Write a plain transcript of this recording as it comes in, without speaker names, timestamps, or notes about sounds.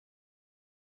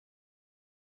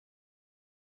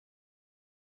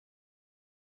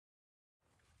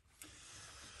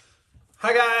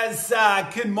Hi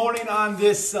guys, good morning on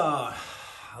this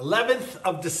 11th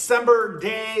of December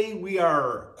day. We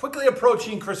are quickly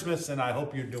approaching Christmas and I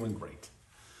hope you're doing great.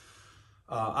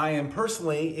 I am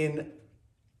personally in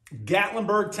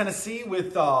Gatlinburg, Tennessee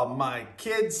with my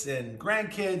kids and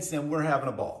grandkids and we're having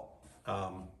a ball,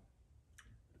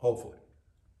 hopefully.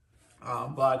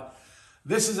 But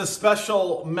this is a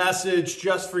special message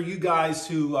just for you guys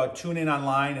who tune in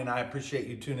online, and I appreciate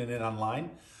you tuning in online.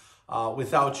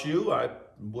 Without you, I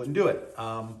wouldn't do it.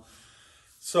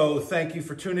 So thank you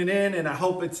for tuning in, and I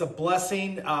hope it's a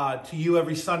blessing to you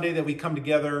every Sunday that we come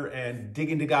together and dig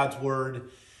into God's Word.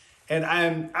 And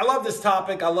I love this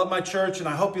topic. I love my church, and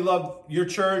I hope you love your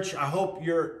church. I hope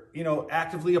you're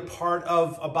actively a part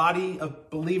of a body of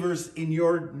believers in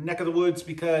your neck of the woods,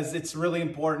 because it's really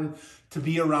important to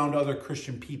be around other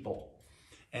Christian people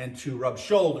and to rub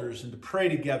shoulders and to pray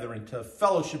together and to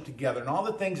fellowship together and all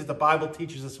the things that the Bible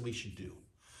teaches us we should do.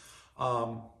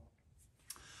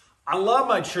 I love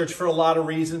my church for a lot of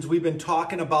reasons. We've been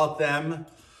talking about them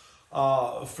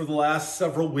for the last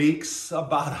several weeks,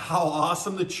 about how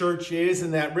awesome the church is,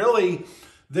 and that really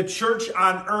the church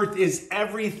on earth is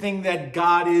everything that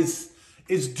God is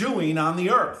doing on the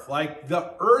earth. Like,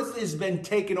 the earth has been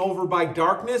taken over by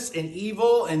darkness and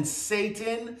evil and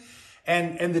Satan.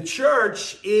 And the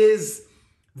church is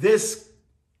this,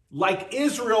 like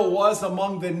Israel was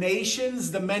among the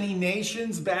nations, the many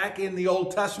nations back in the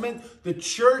Old Testament. The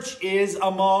church is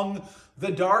among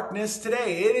the darkness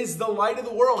today. It is the light of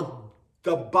the world,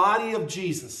 the body of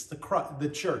Jesus, the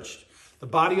church, the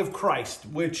body of Christ,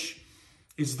 which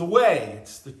is the way,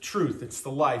 it's the truth, it's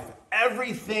the life.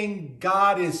 Everything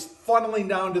God is funneling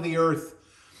down to the earth,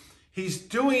 He's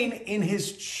doing in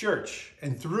His church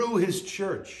and through His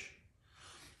church.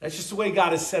 That's just the way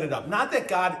God has set it up. Not that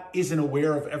God isn't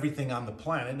aware of everything on the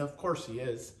planet. Of course He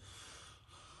is.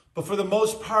 But for the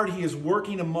most part, He is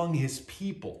working among His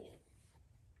people,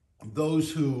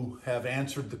 those who have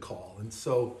answered the call. And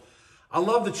so I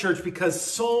love the church because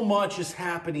so much is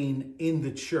happening in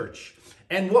the church.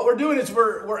 And what we're doing is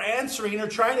we're answering or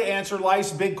trying to answer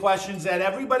life's big questions that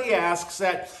everybody asks,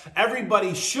 that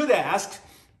everybody should ask.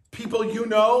 People you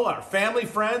know, our family,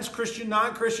 friends, Christian,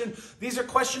 non-Christian. These are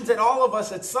questions that all of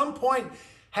us at some point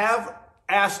have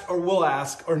asked or will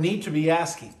ask or need to be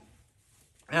asking.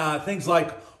 Things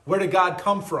like, where did God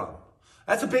come from?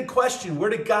 That's a big question. Where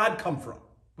did God come from?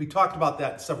 We talked about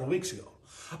that several weeks ago.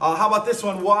 How about this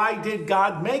one? Why did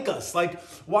God make us? Like,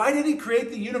 why did He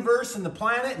create the universe and the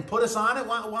planet and put us on it?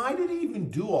 Why did He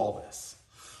even do all this?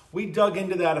 We dug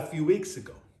into that a few weeks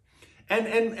ago.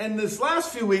 And this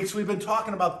last few weeks, we've been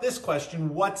talking about this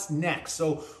question, what's next?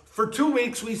 So for 2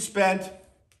 weeks, we spent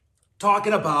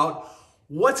talking about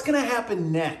what's going to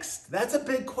happen next. That's a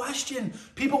big question.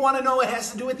 People want to know. It has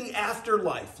to do with the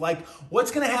afterlife. Like,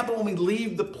 what's going to happen when we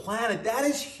leave the planet? That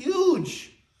is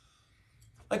huge.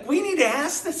 Like, we need to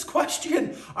ask this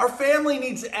question. Our family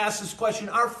needs to ask this question.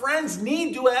 Our friends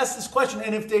need to ask this question.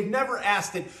 And if they've never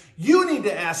asked it, you need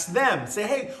to ask them. Say,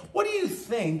 hey, what do you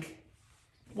think?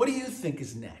 What do you think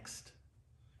is next?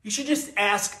 You should just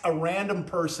ask a random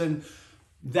person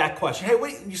that question. Hey,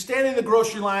 wait, you stand in the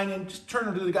grocery line and just turn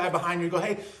to the guy behind you and go,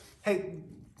 hey, can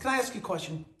I ask you a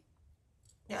question?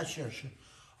 Yeah, sure.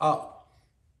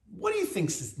 What do you think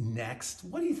is next?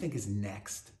 What do you think is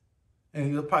next? And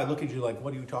he'll probably look at you like,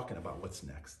 what are you talking about? What's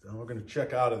next? And we're going to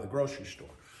check out of the grocery store.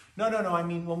 No. I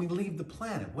mean, when we leave the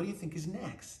planet, what do you think is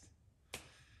next?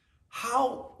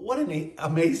 What an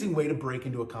amazing way to break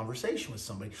into a conversation with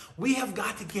somebody. We have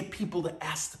got to get people to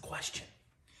ask the question.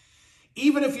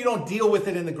 Even if you don't deal with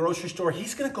it in the grocery store,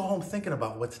 he's going to go home thinking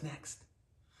about what's next.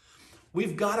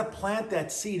 We've got to plant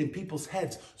that seed in people's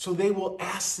heads so they will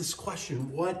ask this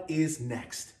question, what is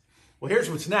next? Well, here's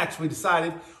what's next. We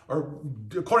decided, or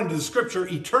according to the scripture,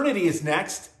 eternity is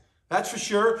next. That's for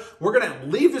sure. We're going to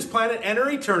leave this planet, enter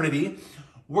eternity.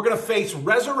 We're going to face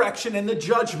resurrection and the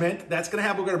judgment. That's going to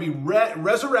happen. We're going to be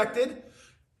resurrected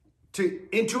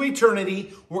into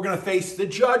eternity. We're going to face the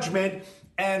judgment.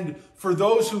 And for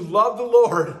those who love the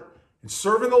Lord and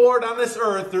serving the Lord on this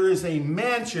earth, there is a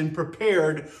mansion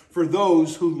prepared for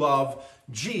those who love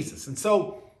Jesus. And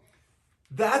so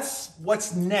that's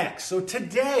what's next. So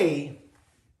today,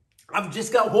 I've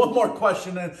just got one more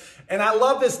question, and I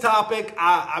love this topic.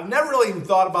 I've never really even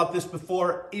thought about this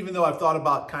before, even though I've thought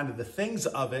about kind of the things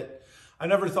of it. I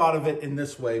never thought of it in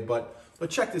this way, but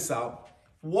check this out.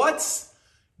 What's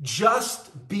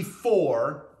just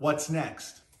before what's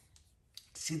next?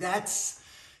 See, that's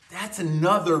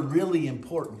another really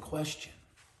important question.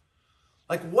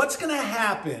 Like, what's going to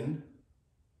happen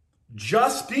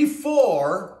just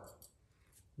before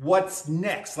what's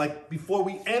next. Like before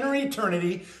we enter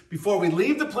eternity, before we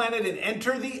leave the planet and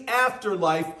enter the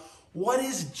afterlife, what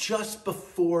is just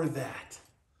before that?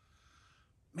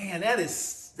 Man,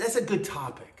 that's a good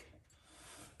topic.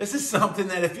 This is something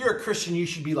that if you're a Christian, you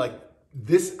should be like,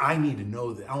 this, I need to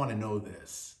know that. I want to know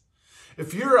this.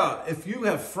 If you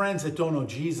have friends that don't know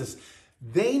Jesus,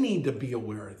 they need to be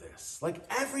aware of this. Like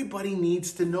everybody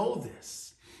needs to know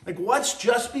this. Like what's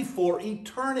just before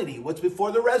eternity? What's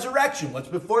before the resurrection? What's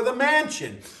before the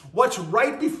mansion? What's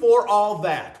right before all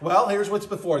that? Well, here's what's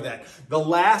before that. The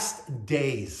last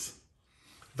days.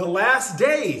 The last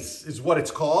days is what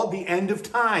it's called, the end of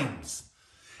times.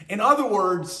 In other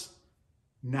words,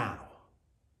 now.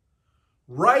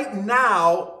 Right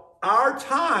now, our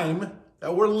time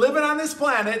that we're living on this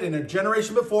planet and a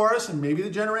generation before us and maybe the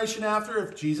generation after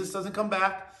if Jesus doesn't come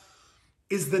back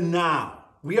is the now.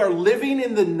 We are living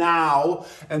in the now,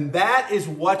 and that is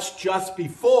what's just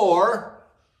before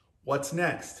what's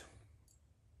next.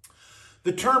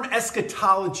 The term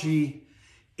eschatology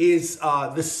is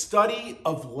the study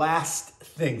of last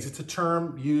things. It's a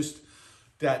term used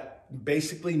that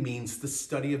basically means the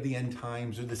study of the end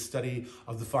times or the study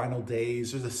of the final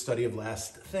days or the study of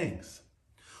last things.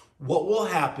 What will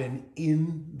happen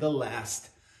in the last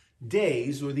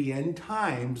days or the end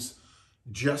times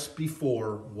just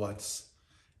before what's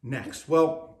next?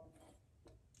 Well,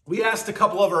 we asked a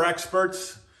couple of our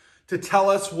experts to tell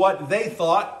us what they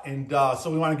thought. And so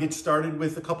we want to get started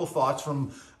with a couple thoughts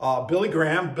from Billy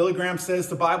Graham. Billy Graham says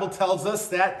the Bible tells us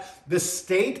that the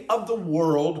state of the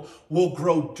world will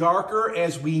grow darker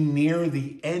as we near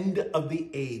the end of the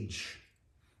age,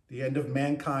 the end of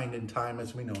mankind and time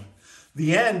as we know it.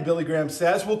 The end, Billy Graham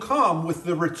says, will come with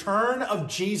the return of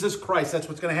Jesus Christ. That's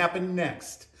what's going to happen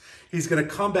next. He's going to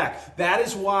come back. That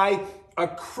is why a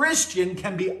Christian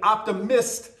can be an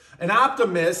optimist.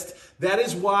 That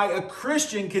is why a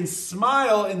Christian can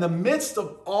smile in the midst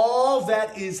of all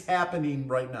that is happening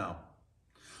right now.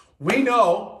 We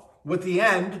know what the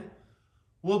end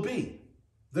will be.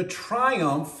 The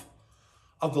triumph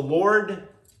of the Lord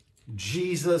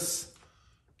Jesus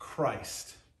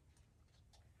Christ.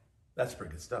 That's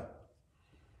pretty good stuff.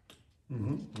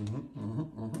 And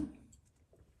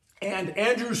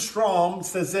Andrew Strom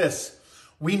says this: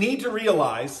 we need to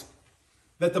realize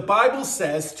that the Bible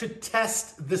says to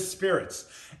test the spirits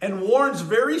and warns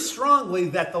very strongly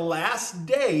that the last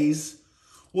days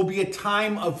will be a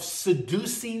time of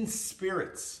seducing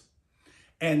spirits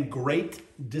and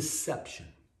great deception.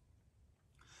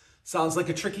 Sounds like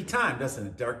a tricky time, doesn't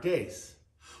it? Dark days.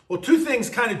 Well, two things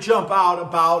kind of jump out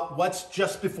about what's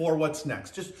just before what's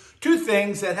next. Just two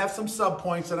things that have some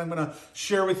subpoints that I'm going to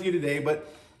share with you today, but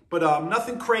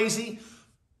nothing crazy.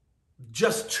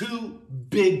 Just two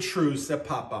big truths that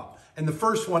pop up. And the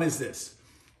first one is this: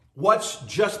 what's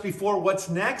just before what's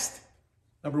next?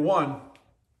 Number one,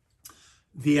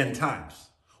 the end times.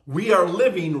 We are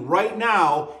living right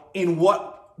now in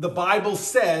what the Bible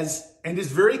says and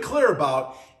is very clear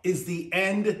about is the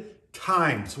end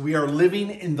times. We are living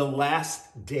in the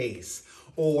last days,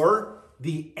 or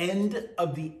the end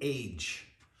of the age.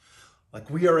 Like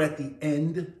we are at the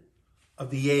end of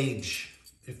the age.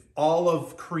 If all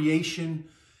of creation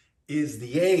is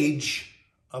the age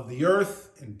of the earth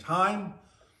and time,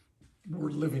 we're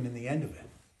living in the end of it.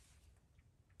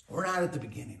 We're not at the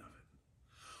beginning of it.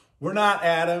 We're not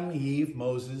Adam, Eve,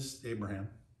 Moses, Abraham.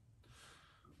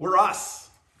 We're us.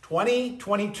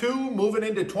 2022 moving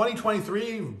into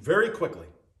 2023 very quickly.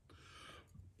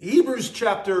 Hebrews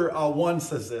chapter 1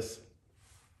 says this: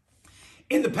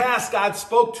 in the past, God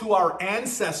spoke to our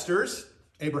ancestors,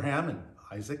 Abraham and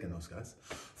Isaac and those guys,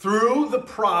 through the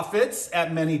prophets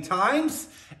at many times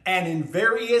and in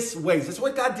various ways. That's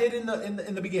what God did in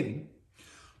the beginning.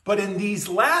 But in these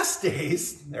last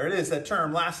days, there it is, that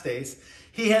term, last days,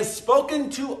 he has spoken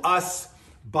to us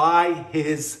by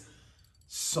his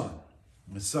Son.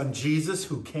 His Son Jesus,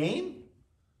 who came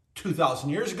 2,000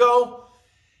 years ago,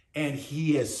 and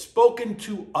he has spoken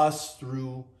to us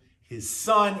through his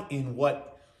Son in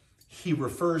what he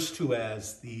refers to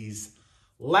as these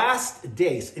last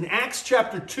days. In Acts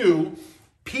chapter 2,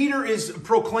 Peter is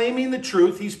proclaiming the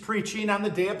truth. He's preaching on the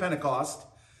day of Pentecost.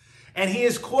 And he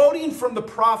is quoting from the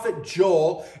prophet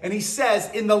Joel. And he says,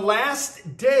 in the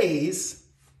last days,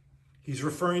 he's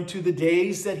referring to the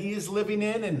days that he is living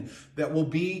in and that will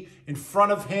be in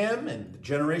front of him and the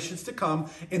generations to come.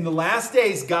 In the last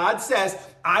days, God says,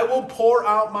 I will pour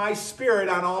out my spirit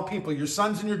on all people. Your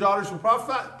sons and your daughters will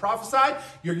prophesy.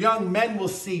 Your young men will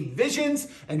see visions,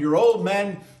 and your old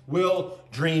men will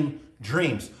dream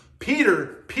dreams.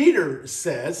 Peter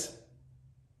says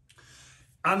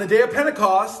On the day of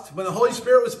Pentecost, when the Holy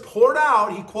Spirit was poured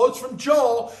out, he quotes from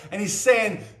Joel, and he's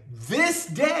saying, this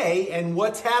day and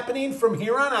what's happening from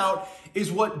here on out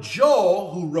is what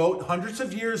Joel, who wrote hundreds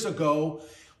of years ago,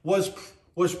 was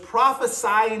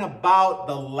prophesying about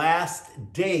the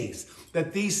last days,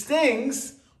 that these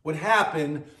things would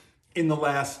happen in the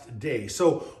last days.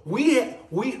 So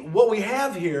what we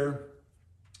have here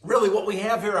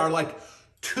are like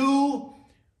two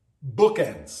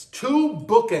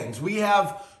bookends. We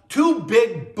have two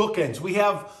big bookends. We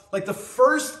have like the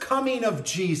first coming of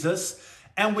Jesus,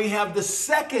 and we have the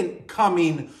second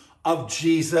coming of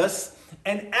Jesus.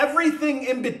 And everything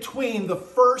in between the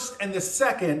first and the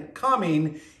second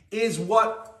coming is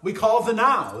what we call the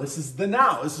now. This is the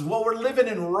now. This is what we're living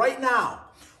in right now.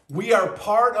 We are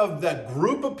part of that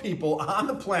group of people on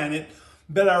the planet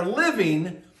that are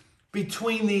living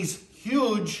between these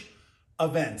huge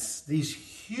events, these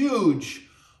huge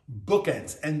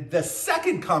bookends. And the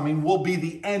second coming will be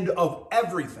the end of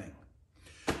everything.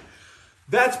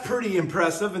 That's pretty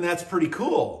impressive, and that's pretty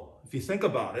cool if you think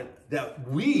about it, that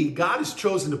God has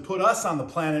chosen to put us on the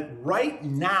planet right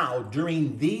now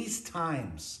during these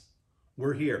times.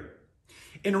 We're here.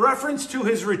 In reference to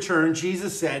his return,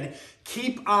 Jesus said,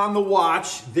 keep on the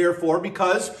watch, therefore,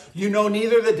 because you know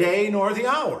neither the day nor the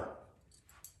hour.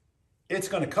 It's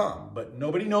going to come, but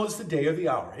nobody knows the day or the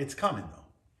hour. It's coming,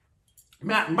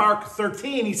 though. Mark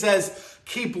 13, he says,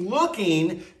 keep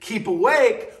looking, keep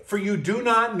awake, for you do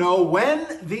not know when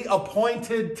the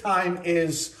appointed time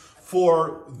is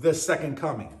for the second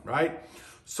coming, right?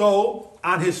 So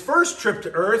on his first trip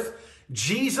to earth,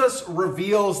 Jesus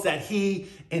reveals that he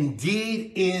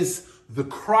indeed is the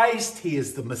Christ, he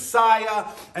is the Messiah,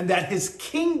 and that his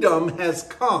kingdom has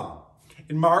come.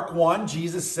 In Mark 1,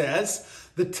 Jesus says,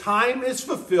 the time is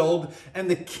fulfilled and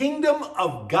the kingdom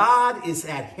of God is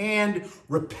at hand.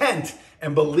 Repent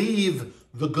and believe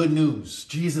the good news.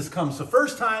 Jesus comes the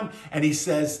first time and he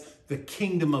says, the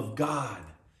kingdom of God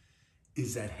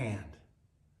is at hand.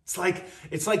 It's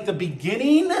like the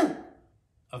beginning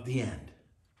of the end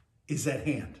is at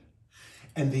hand.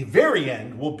 And the very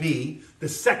end will be the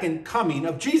second coming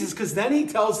of Jesus, because then he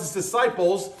tells his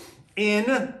disciples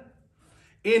in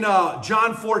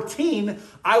John 14,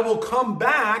 I will come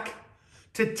back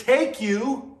to take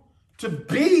you to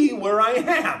be where I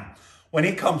am. When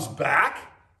he comes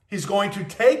back, he's going to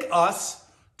take us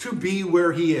to be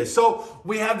where he is. So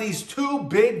we have these two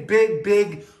big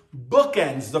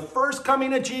bookends, the first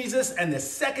coming of Jesus and the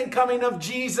second coming of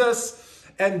Jesus.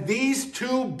 And these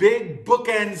two big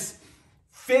bookends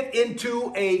fit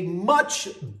into a much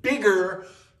bigger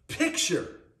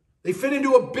picture. They fit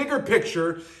into a bigger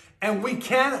picture, and we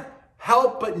can't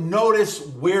help but notice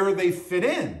where they fit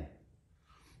in.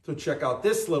 So check out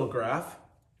this little graph.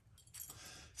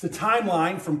 It's a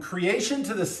timeline from creation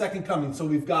to the second coming. So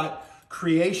we've got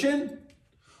creation,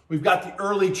 we've got the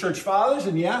early church fathers,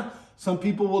 and yeah, some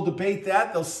people will debate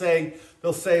that. They'll say,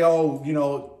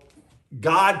 oh,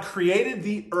 God created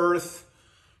the earth,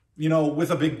 with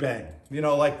a big bang.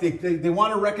 Like they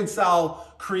want to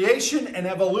reconcile creation and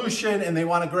evolution, and they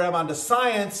want to grab onto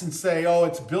science and say, oh,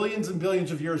 it's billions and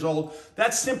billions of years old.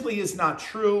 That simply is not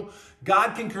true.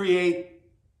 God can create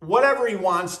whatever he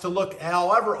wants to look,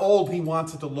 however old he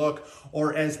wants it to look,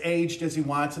 or as aged as he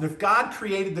wants. And if God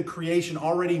created the creation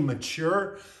already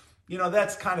mature,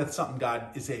 that's kind of something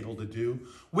God is able to do.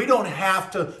 We don't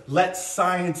have to let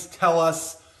science tell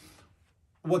us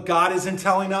what God isn't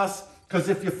telling us. Because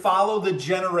if you follow the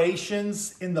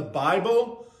generations in the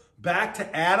Bible, back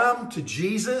to Adam, to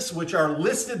Jesus, which are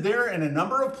listed there in a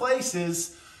number of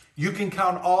places, you can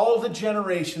count all the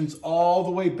generations all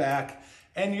the way back,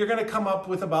 and you're going to come up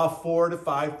with about 4,000 to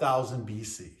 5,000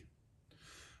 BC.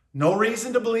 No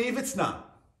reason to believe it's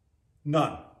not.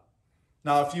 None.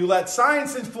 Now, if you let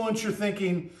science influence your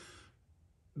thinking,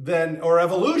 or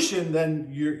evolution, then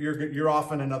you're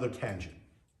off on another tangent.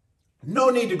 No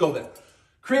need to go there.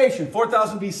 Creation,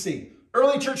 4,000 BC.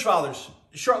 Early church fathers,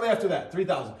 shortly after that,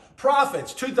 3,000.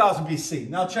 Prophets, 2,000 BC.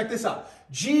 Now check this out.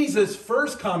 Jesus'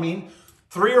 first coming,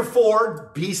 3 or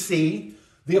 4 BC.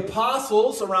 The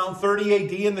apostles, around 30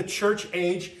 AD in the church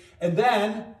age. And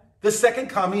then the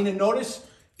second coming, and notice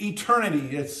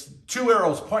eternity. It's two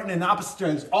arrows pointing in opposite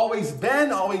directions. Always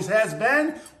been, always has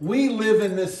been. We live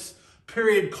in this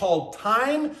period called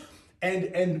time,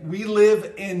 and we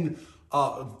live in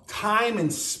time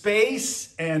and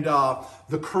space and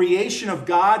the creation of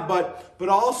God, but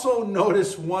also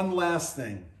notice one last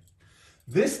thing.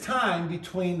 This time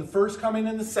between the first coming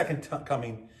and the second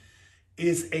coming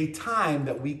is a time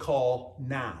that we call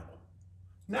now.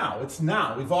 Now. It's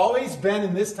now. We've always been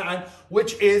in this time,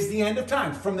 which is the end of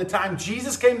time. From the time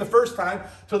Jesus came the first time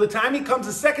till the time he comes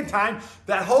the second time,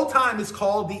 that whole time is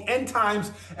called the end times,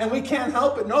 and we can't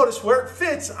help but notice where it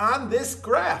fits on this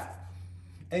graph.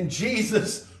 And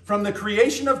Jesus, from the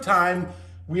creation of time,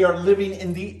 we are living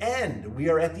in the end. We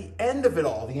are at the end of it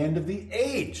all, the end of the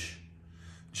age.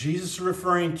 Jesus is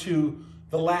referring to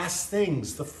the last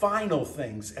things, the final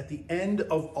things, at the end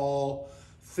of all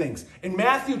things. In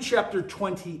Matthew chapter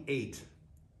 28,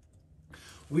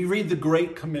 we read the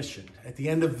Great Commission. At the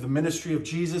end of the ministry of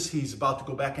Jesus, he's about to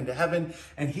go back into heaven,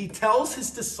 and he tells his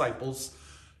disciples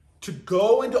to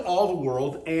go into all the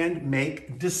world and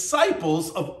make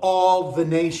disciples of all the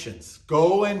nations.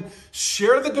 Go and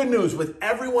share the good news with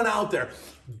everyone out there.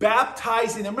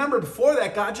 Baptizing. And remember, before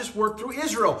that, God just worked through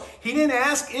Israel. He didn't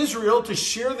ask Israel to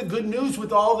share the good news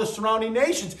with all the surrounding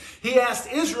nations. He asked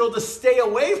Israel to stay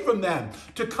away from them,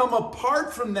 to come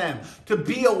apart from them, to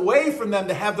be away from them,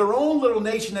 to have their own little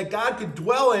nation that God could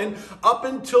dwell in up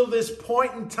until this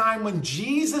point in time when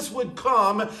Jesus would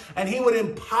come and he would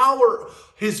empower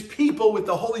his people with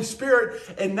the Holy Spirit.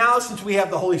 And now, since we have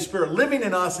the Holy Spirit living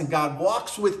in us and God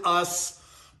walks with us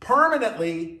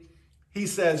permanently, he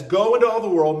says, go into all the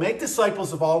world, make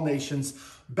disciples of all nations,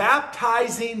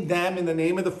 baptizing them in the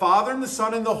name of the Father and the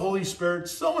Son and the Holy Spirit.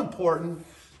 So important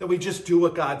that we just do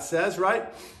what God says, right?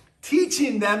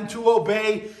 Teaching them to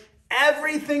obey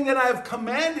everything that I've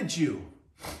commanded you.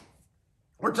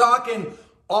 We're talking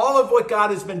all of what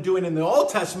God has been doing in the Old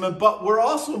Testament, but we're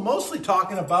also mostly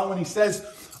talking about when he says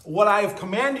what I have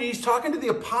commanded, he's talking to the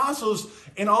apostles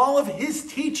in all of his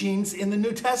teachings in the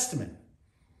New Testament.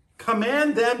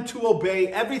 Command them to obey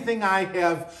everything I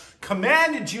have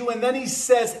commanded you. And then he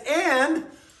says, and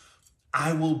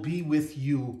I will be with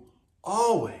you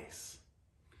always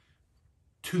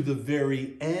to the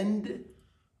very end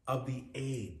of the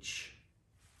age.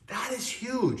 That is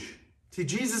huge. See,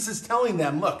 Jesus is telling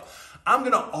them, look, I'm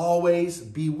going to always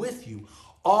be with you.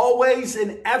 Always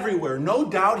and everywhere. No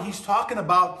doubt he's talking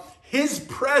about his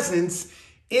presence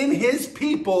in his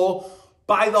people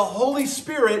by the Holy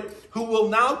Spirit, who will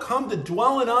now come to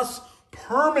dwell in us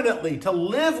permanently, to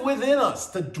live within us,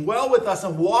 to dwell with us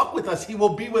and walk with us. He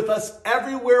will be with us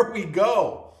everywhere we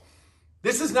go.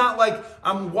 This is not like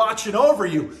I'm watching over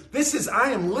you. This is I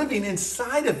am living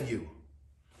inside of you.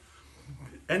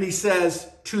 And he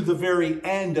says, to the very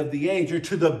end of the age, or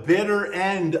to the bitter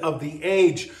end of the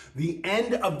age, the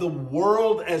end of the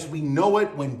world as we know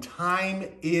it, when time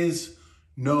is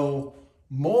no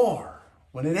more,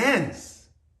 when it ends.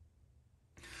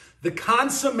 The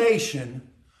consummation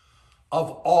of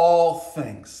all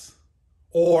things,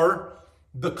 or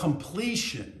the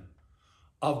completion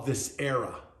of this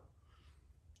era.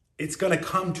 It's going to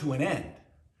come to an end.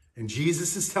 And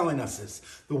Jesus is telling us this.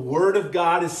 The Word of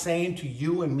God is saying to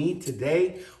you and me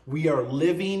today, we are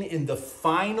living in the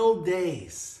final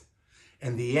days,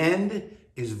 and the end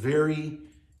is very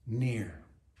near.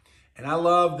 And I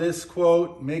love this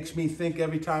quote. It makes me think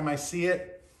every time I see it.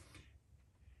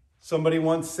 Somebody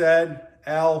once said,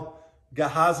 Al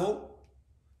Gahazel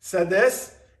said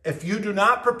this, if you do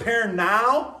not prepare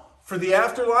now for the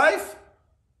afterlife,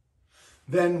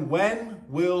 then when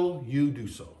will you do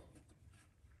so?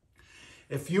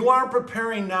 If you aren't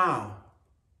preparing now,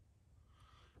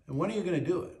 then when are you going to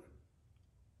do it?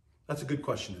 That's a good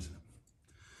question, isn't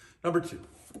it? Number two,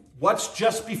 what's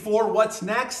just before what's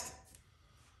next?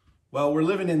 Well, we're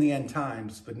living in the end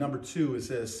times, but number two is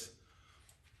this.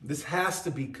 This has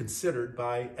to be considered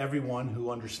by everyone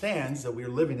who understands that we're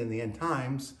living in the end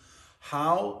times.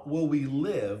 How will we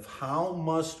live? How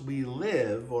must we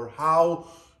live, or how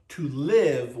to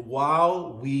live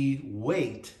while we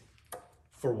wait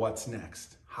for what's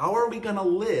next? How are we going to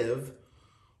live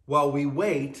while we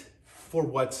wait for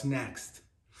what's next?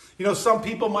 You know, some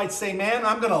people might say, man,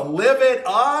 I'm going to live it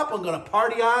up. I'm going to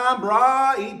party on,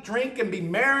 brah, eat, drink, and be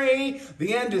merry.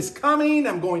 The end is coming.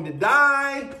 I'm going to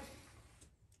die.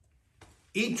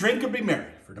 Eat, drink, and be merry,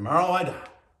 for tomorrow I die.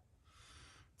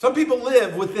 Some people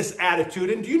live with this attitude,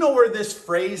 and do you know where this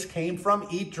phrase came from?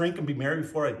 Eat, drink, and be merry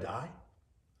before I die?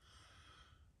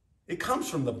 It comes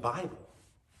from the Bible.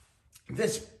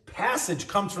 This passage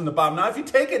comes from the Bible. Now, if you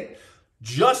take it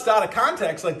just out of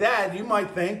context like that, you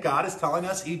might think God is telling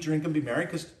us eat, drink, and be merry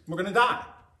because we're going to die.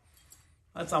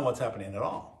 That's not what's happening at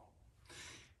all.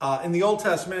 In the Old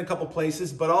Testament, a couple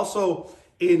places, but also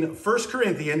in 1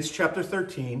 Corinthians chapter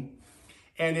 13,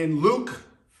 and in Luke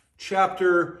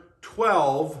chapter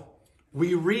 12,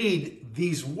 we read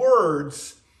these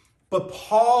words, but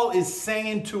Paul is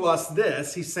saying to us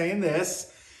this. He's saying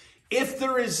this, if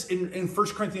there is, in 1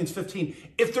 Corinthians 15,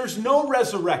 if there's no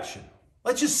resurrection,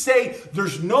 let's just say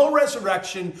there's no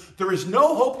resurrection, there is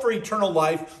no hope for eternal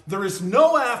life, there is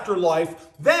no afterlife,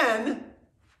 then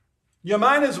you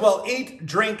might as well eat,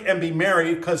 drink, and be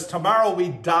merry, because tomorrow we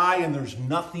die and there's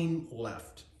nothing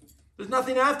left. There's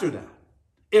nothing after that,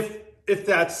 if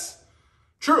that's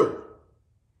true.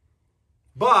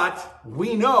 But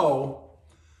we know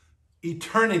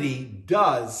eternity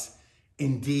does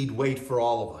indeed wait for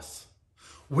all of us.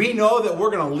 We know that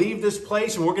we're going to leave this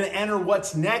place and we're going to enter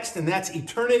what's next, and that's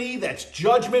eternity, that's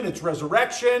judgment, it's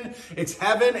resurrection, it's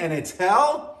heaven, and it's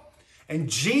hell. And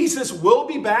Jesus will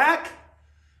be back.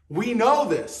 We know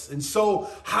this. And so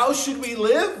how should we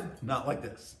live? Not like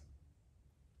this.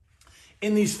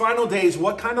 In these final days,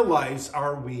 what kind of lives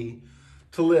are we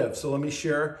to live? So let me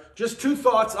share just 2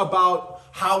 thoughts about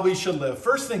how we should live.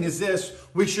 First thing is this: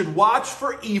 we should watch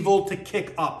for evil to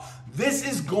kick up. This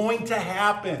is going to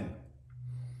happen.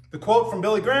 The quote from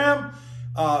Billy Graham,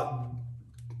 kind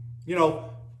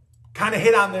of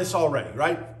hit on this already,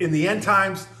 right? In the end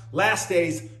times, last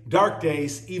days, dark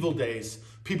days, evil days,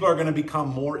 people are going to become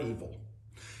more evil.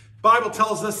 Bible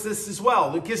tells us this as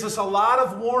well. It gives us a lot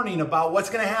of warning about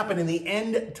what's going to happen in the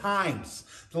end times,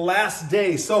 the last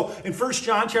days. So in 1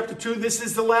 John chapter 2, this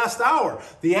is the last hour.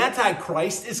 The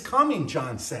Antichrist is coming,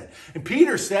 John said. And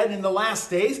Peter said, in the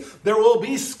last days, there will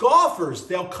be scoffers.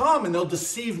 They'll come and they'll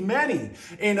deceive many.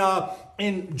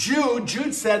 In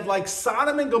Jude said, like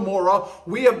Sodom and Gomorrah,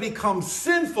 we have become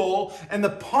sinful, and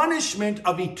the punishment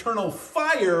of eternal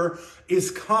fire is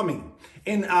coming.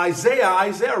 In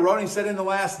Isaiah wrote and said, in the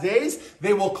last days,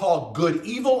 they will call good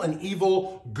evil and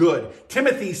evil good.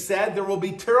 Timothy said there will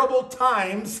be terrible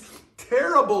times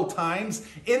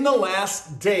in the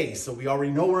last days. So we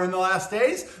already know we're in the last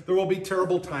days. There will be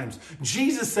terrible times.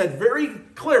 Jesus said very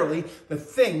clearly that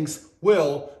things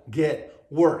will get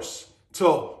worse.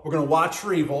 So we're going to watch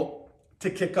for evil to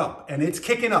kick up. And it's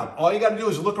kicking up. All you got to do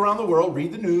is look around the world,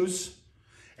 read the news,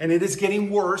 and it is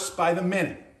getting worse by the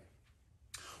minute.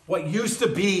 What used to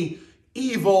be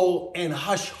evil and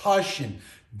hush-hush and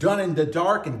done in the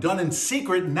dark and done in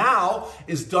secret now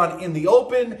is done in the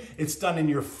open. It's done in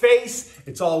your face.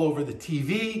 It's all over the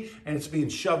TV, and it's being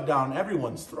shoved down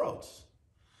everyone's throats.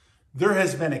 There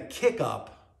has been a kick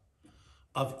up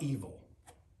of evil.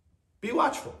 Be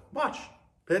watchful. Watch.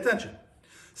 Pay attention.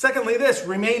 Secondly, this: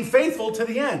 remain faithful to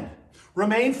the end.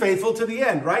 Remain faithful to the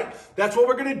end, right? That's what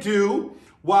we're going to do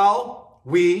while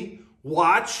we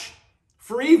watch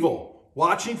for evil,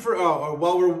 watching for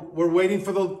while we're waiting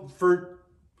for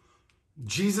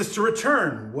Jesus to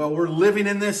return, while we're living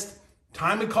in this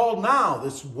time we call now,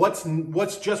 this what's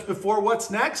just before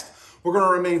what's next. We're going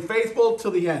to remain faithful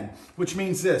to the end, which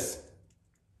means this: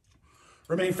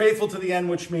 remain faithful to the end,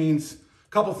 which means a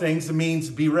couple things. It means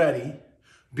be ready,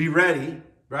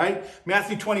 right?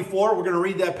 Matthew 24. We're going to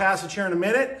read that passage here in a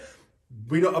minute.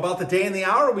 About the day and the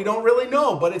hour, we don't really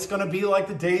know, but it's going to be like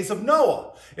the days of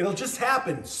Noah. It'll just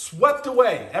happen, swept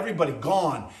away, everybody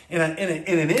gone in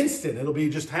an instant. It'll be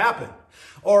just happen.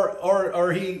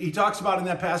 Or he talks about in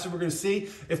that passage we're going to see,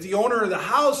 if the owner of the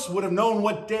house would have known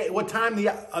what time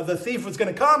the thief was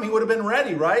going to come, he would have been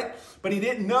ready, right? But he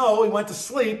didn't know. He went to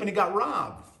sleep and he got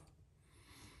robbed.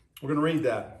 We're going to read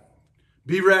that.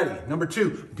 Be ready. Number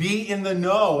 2, be in the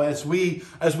know as we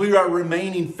are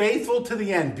remaining faithful to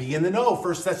the end. Be in the know.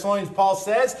 1 Thessalonians, Paul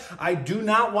says, I do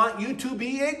not want you to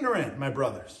be ignorant, my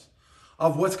brothers,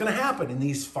 of what's going to happen in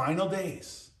these final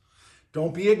days.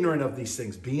 Don't be ignorant of these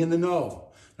things. Be in the know.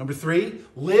 Number 3,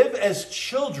 live as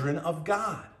children of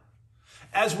God.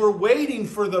 As we're waiting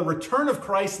for the return of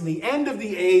Christ and the end of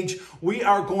the age, we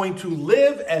are going to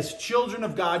live as children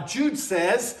of God. Jude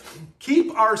says,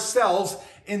 keep ourselves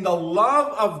in the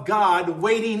love of God,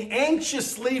 waiting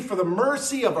anxiously for the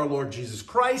mercy of our Lord Jesus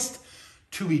Christ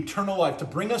to eternal life, to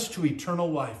bring us to eternal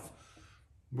life.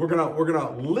 We're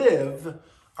gonna live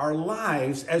our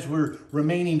lives as we're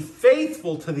remaining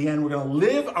faithful to the end. We're going to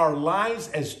live our lives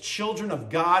as children of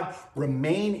God,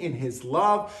 remain in his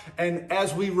love. And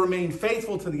as we remain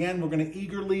faithful to the end, we're going to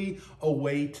eagerly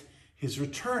await his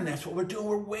return. That's what we're doing.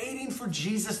 We're waiting for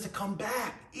Jesus to come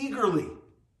back eagerly.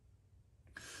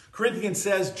 Corinthians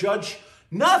says, judge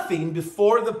nothing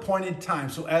before the appointed time.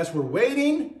 So as we're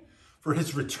waiting for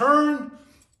his return,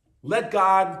 let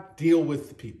God deal with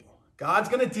the people. God's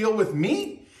going to deal with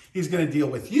me. He's going to deal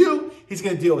with you. He's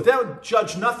going to deal with them.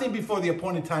 Judge nothing before the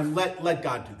appointed time. Let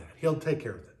God do that. He'll take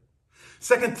care of it.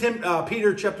 2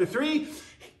 Peter chapter 3,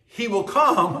 he will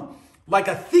come like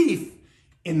a thief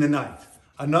in the night.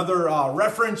 Another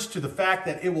reference to the fact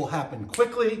that it will happen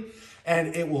quickly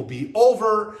and it will be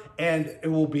over and it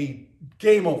will be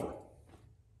game over.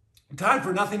 Time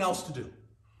for nothing else to do.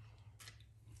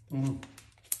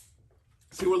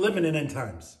 See, we're living in end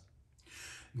times.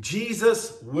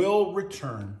 Jesus will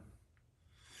return.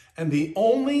 And the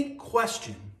only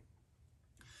question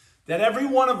that every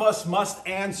one of us must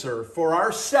answer for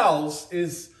ourselves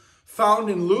is found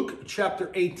in Luke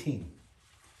chapter 18.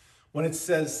 When it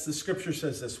says, the scripture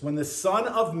says this, when the Son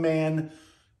of Man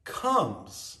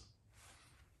comes,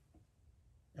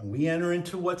 and we enter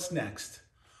into what's next,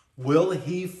 will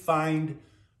he find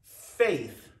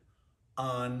faith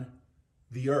on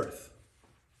the earth?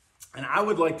 And I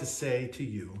would like to say to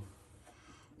you,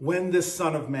 when the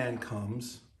Son of Man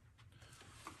comes,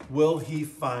 will he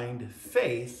find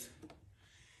faith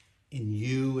in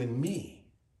you and me?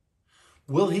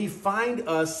 Will he find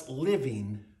us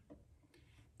living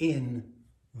in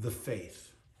the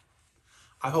faith?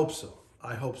 I hope so.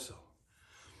 I hope so.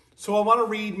 So I want to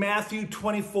read Matthew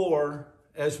 24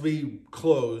 as we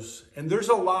close. And there's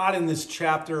a lot in this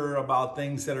chapter about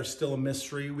things that are still a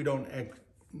mystery. We don't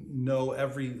know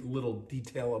every little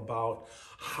detail about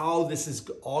how this is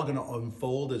all going to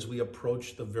unfold as we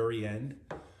approach the very end.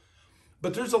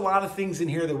 But there's a lot of things in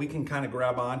here that we can kind of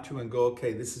grab onto and go,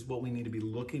 okay, this is what we need to be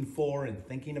looking for and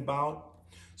thinking about.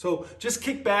 So just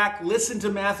kick back, listen to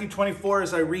Matthew 24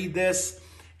 as I read this,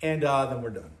 and then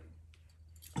we're done.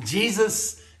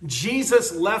 Jesus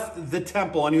left the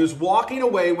temple, and he was walking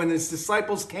away when his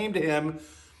disciples came to him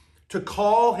to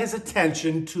call his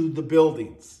attention to the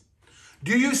buildings.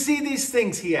 Do you see these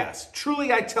things, he asked.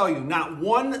 Truly I tell you, not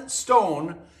one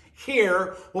stone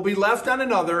here will be left on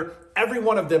another. Every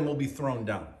one of them will be thrown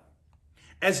down.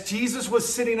 As Jesus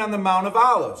was sitting on the Mount of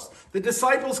Olives, the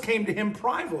disciples came to him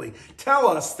privately. Tell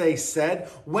us, they said,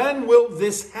 when will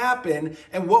this happen?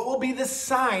 And what will be the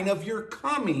sign of your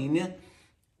coming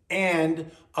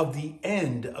and of the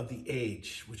end of the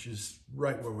age? Which is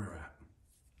right where we're at.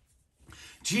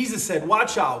 Jesus said,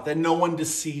 watch out that no one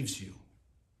deceives you.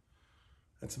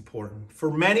 That's important. For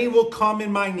many will come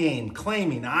in my name,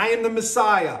 claiming I am the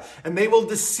Messiah, and they will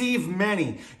deceive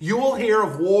many. You will hear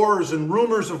of wars and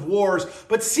rumors of wars,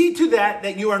 but see to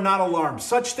that you are not alarmed.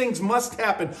 Such things must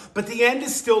happen, but the end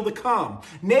is still to come.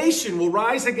 Nation will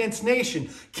rise against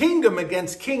nation, kingdom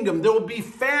against kingdom. There will be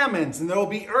famines and there will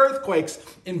be earthquakes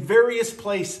in various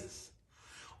places.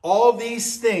 All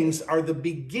these things are the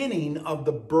beginning of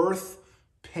the birth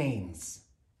pains.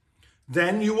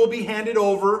 Then you will be handed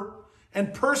over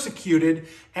and persecuted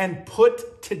and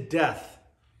put to death.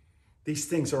 These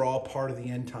things are all part of the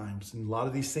end times. And a lot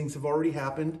of these things have already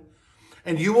happened.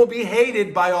 And you will be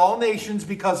hated by all nations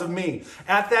because of me.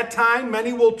 At that time,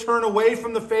 many will turn away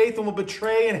from the faith and will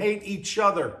betray and hate each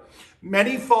other.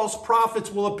 Many false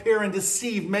prophets will appear and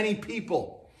deceive many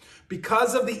people.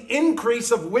 Because of the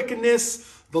increase of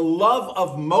wickedness, the love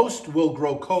of most will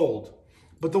grow cold.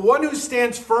 But the one who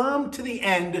stands firm to the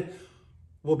end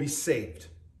will be saved.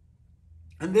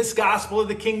 And this gospel of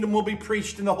the kingdom will be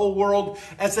preached in the whole world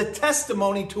as a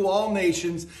testimony to all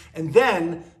nations, and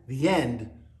then the end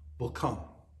will come.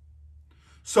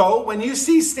 So when you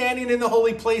see standing in the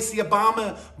holy place the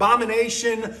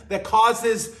abomination that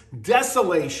causes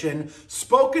desolation,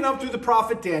 spoken of through the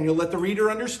prophet Daniel, let the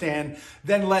reader understand,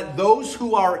 then let those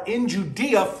who are in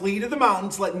Judea flee to the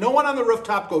mountains. Let no one on the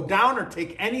rooftop go down or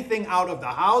take anything out of the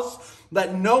house.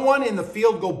 Let no one in the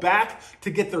field go back to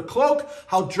get their cloak.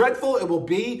 How dreadful it will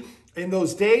be in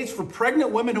those days for pregnant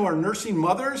women who are nursing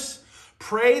mothers.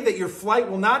 Pray that your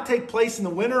flight will not take place in the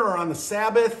winter or on the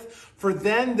Sabbath, for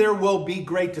then there will be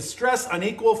great distress,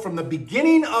 unequal from the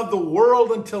beginning of the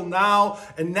world until now,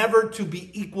 and never to be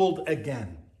equaled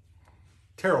again.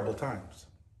 Terrible times.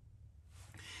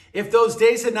 If those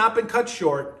days had not been cut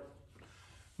short,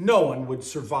 no one would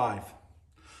survive.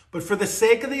 But for the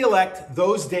sake of the elect,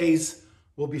 those days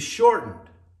will be shortened.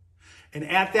 And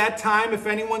at that time, if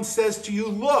anyone says to you,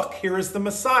 look, here is the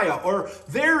Messiah, or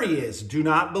there he is, do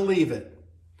not believe it.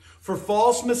 For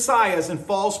false messiahs and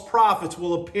false prophets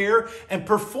will appear and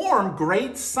perform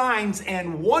great signs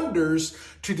and wonders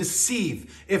to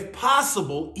deceive, if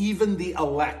possible, even the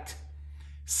elect.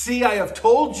 See, I have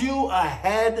told you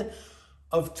ahead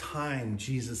of time,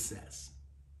 Jesus says.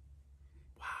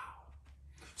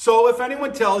 So if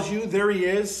anyone tells you there he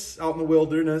is out in the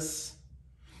wilderness,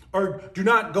 or do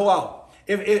not go out.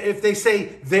 If they say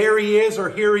there he is or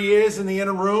here he is in the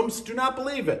inner rooms, do not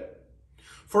believe it.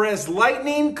 For as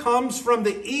lightning comes from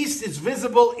the east is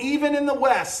visible even in the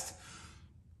west,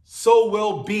 so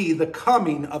will be the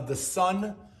coming of the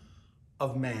Son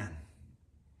of Man.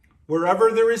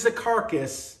 Wherever there is a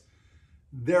carcass,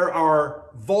 there are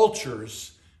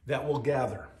vultures that will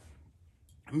gather.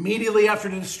 Immediately after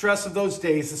the distress of those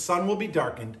days, the sun will be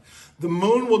darkened, the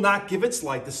moon will not give its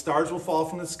light, the stars will fall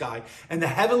from the sky, and the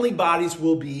heavenly bodies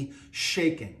will be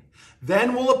shaken.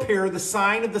 Then will appear the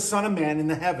sign of the Son of Man in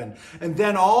the heaven. And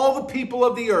then all the people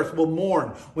of the earth will mourn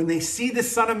when they see the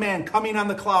Son of Man coming on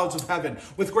the clouds of heaven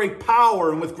with great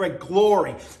power and with great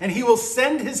glory. And he will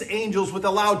send his angels with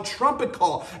a loud trumpet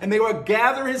call, and they will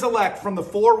gather his elect from the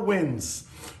four winds,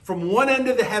 from one end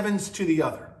of the heavens to the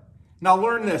other. Now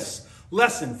learn this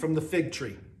lesson from the fig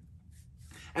tree.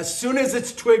 As soon as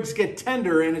its twigs get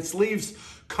tender and its leaves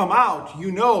come out,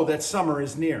 you know that summer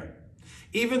is near.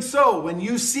 Even so, when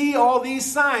you see all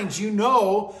these signs, you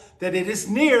know that it is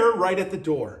near, right at the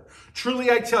door.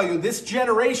 Truly, I tell you, this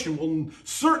generation will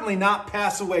certainly not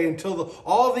pass away until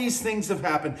all these things have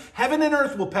happened. Heaven and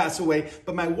earth will pass away,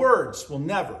 but my words will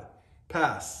never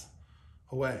pass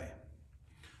away.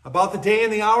 About the day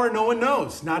and the hour, no one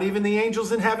knows, not even the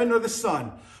angels in heaven or the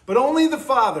Son, but only the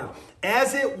Father.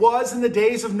 As it was in the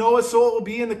days of Noah, so it will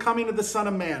be in the coming of the Son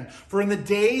of Man. For in the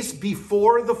days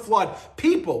before the flood,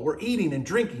 people were eating and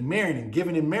drinking, marrying and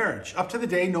giving in marriage, up to the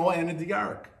day Noah entered the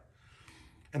ark.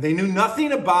 And they knew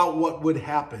nothing about what would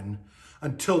happen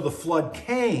until the flood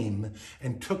came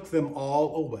and took them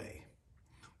all away.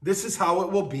 This is how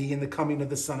it will be in the coming of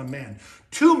the Son of Man.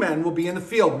 2 men will be in the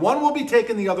field. One will be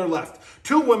taken, the other left.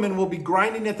 2 women will be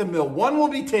grinding at the mill. One will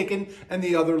be taken and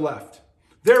the other left.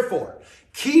 Therefore,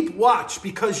 keep watch,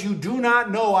 because you do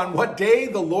not know on what day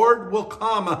the Lord will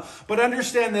come. But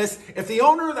understand this, if the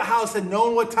owner of the house had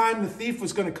known what time the thief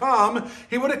was going to come,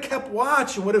 he would have kept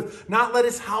watch and would have not let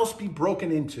his house be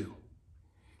broken into.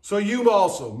 So you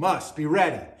also must be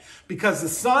ready, because the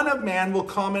Son of Man will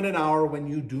come in an hour when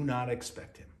you do not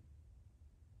expect him.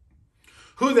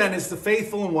 Who then is the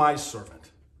faithful and wise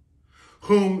servant,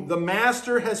 whom the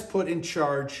master has put in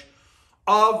charge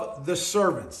of the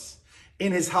servants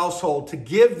in his household, to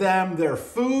give them their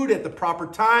food at the proper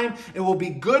time? It will be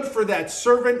good for that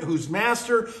servant whose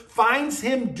master finds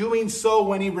him doing so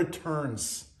when he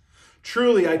returns.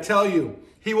 Truly, I tell you,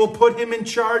 he will put him in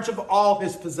charge of all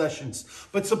his possessions.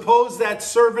 But suppose that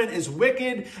servant is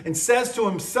wicked and says to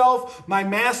himself, my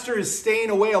master is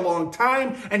staying away a long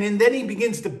time, and then he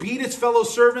begins to beat his fellow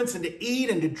servants and to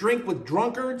eat and to drink with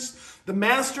drunkards. The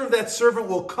master of that servant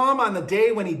will come on the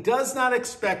day when he does not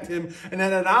expect him, and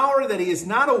at an hour that he is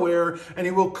not aware, and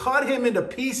he will cut him into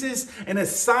pieces and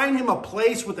assign him a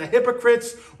place with the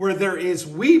hypocrites, where there is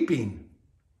weeping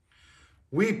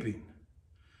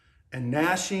and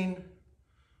gnashing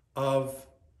of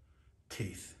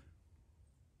teeth.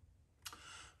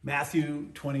 Matthew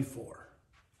 24,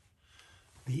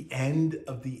 the end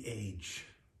of the age.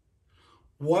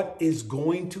 What is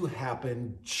going to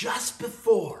happen just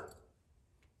before?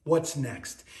 What's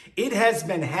next? It has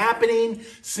been happening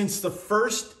since the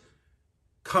first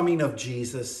coming of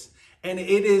Jesus, and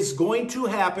it is going to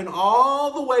happen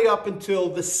all the way up until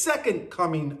the second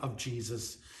coming of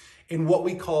Jesus in what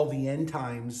we call the end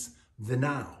times, the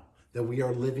now that we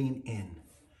are living in.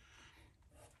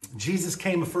 Jesus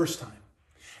came a first time,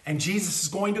 and Jesus is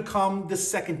going to come the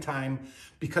second time,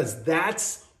 because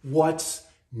that's what's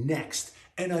next.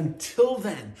 And until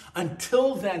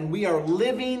then, we are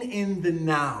living in the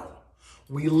now.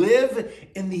 We live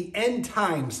in the end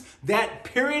times, that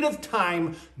period of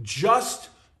time just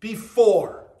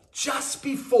before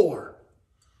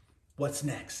what's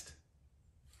next.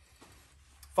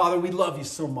 Father, we love you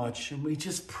so much, and we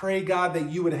just pray, God, that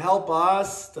you would help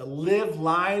us to live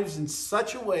lives in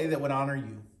such a way that would honor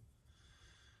you.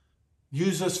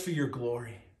 Use us for your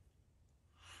glory.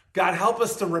 God, help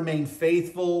us to remain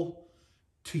faithful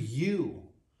to you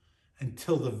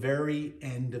until the very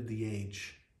end of the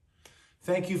age.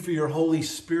 Thank you for your Holy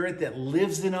Spirit that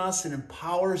lives in us and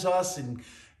empowers us and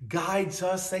guides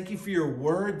us. Thank you for your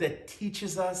word that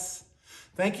teaches us.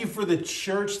 Thank you for the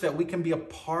church that we can be a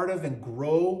part of and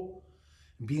grow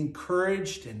and be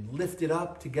encouraged and lifted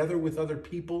up together with other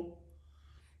people.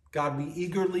 God, we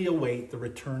eagerly await the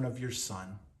return of your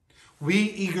Son. We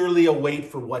eagerly await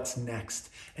for what's next.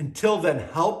 Until then,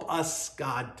 help us,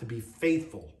 God, to be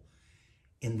faithful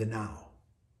in the now.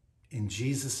 In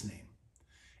Jesus' name,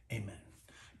 amen.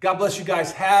 God bless you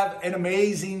guys. Have an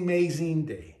amazing, amazing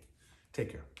day.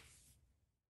 Take care.